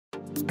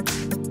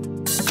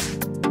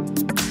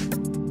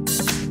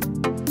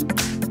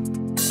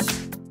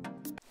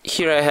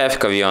Here I have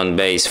CAVION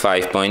Base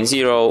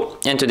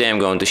 5.0 and today I'm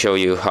going to show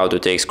you how to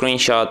take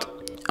screenshot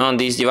on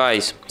this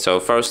device. So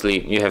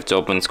firstly you have to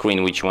open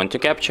screen which you want to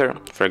capture.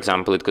 For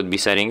example, it could be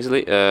settings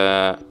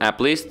app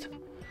list,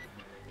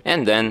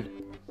 and then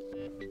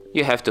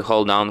you have to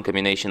hold down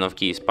combination of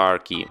keys, power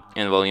key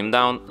and volume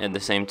down at the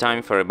same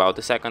time for about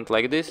a second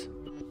like this,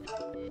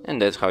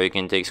 and that's how you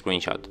can take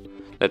screenshot.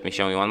 Let me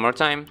show you one more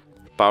time.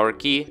 Power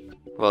key,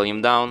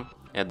 volume down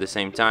at the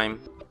same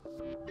time,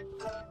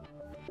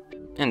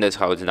 and that's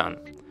how it's done.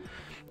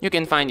 You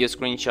can find your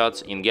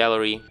screenshots in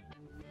gallery,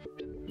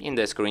 in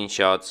the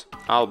screenshots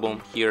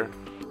album here,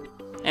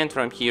 and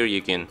from here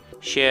you can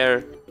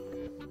share,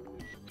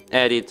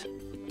 edit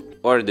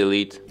or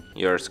delete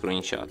your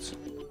screenshots.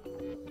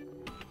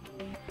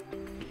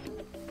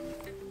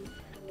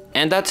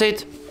 And that's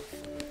it.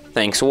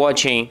 Thanks for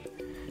watching.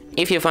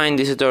 If you find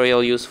this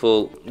tutorial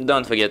useful,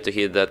 don't forget to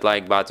hit that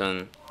like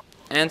button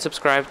and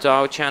subscribe to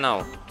our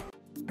channel.